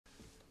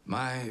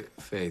My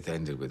faith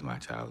ended with my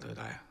childhood.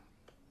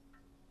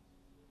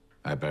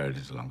 I buried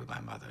it along with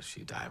my mother.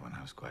 She died when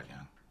I was quite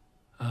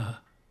young.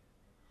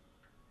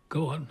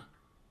 Go on.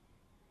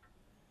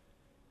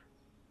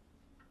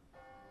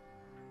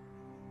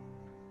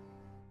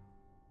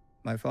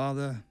 My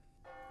father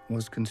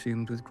was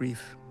consumed with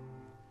grief,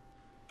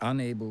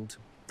 unable to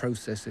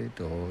process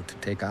it or to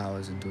take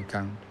ours into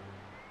account.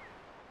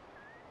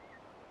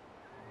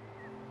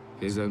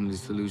 His only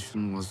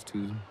solution was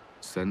to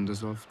send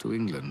us off to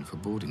England for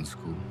boarding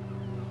school.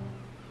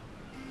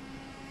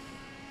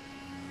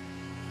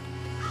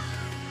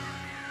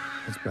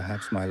 It's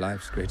perhaps my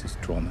life's greatest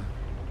trauma,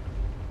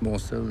 more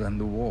so than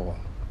the war.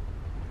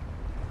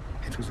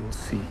 It was all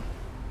sea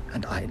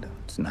and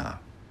islands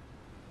now.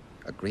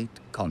 A great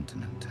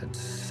continent had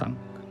sunk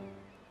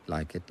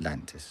like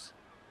Atlantis.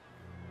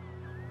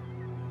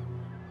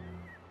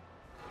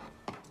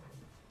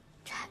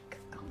 Jack,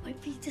 can't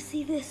wait for you to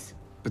see this.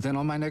 But then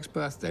on my next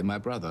birthday, my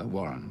brother,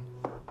 Warren,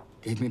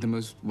 gave me the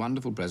most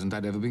wonderful present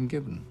I'd ever been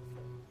given.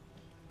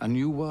 A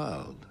new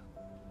world.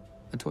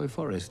 A toy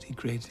forest he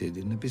created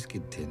in a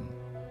biscuit tin.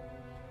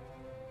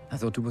 I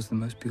thought it was the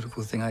most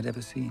beautiful thing I'd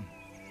ever seen.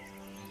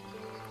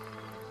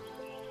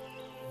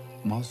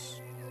 Moss,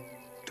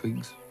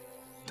 twigs,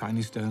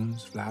 tiny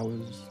stones,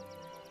 flowers.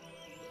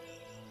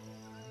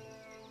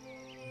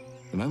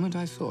 The moment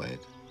I saw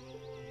it,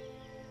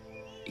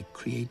 it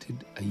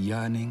created a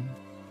yearning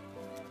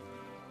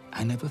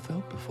I never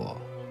felt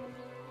before.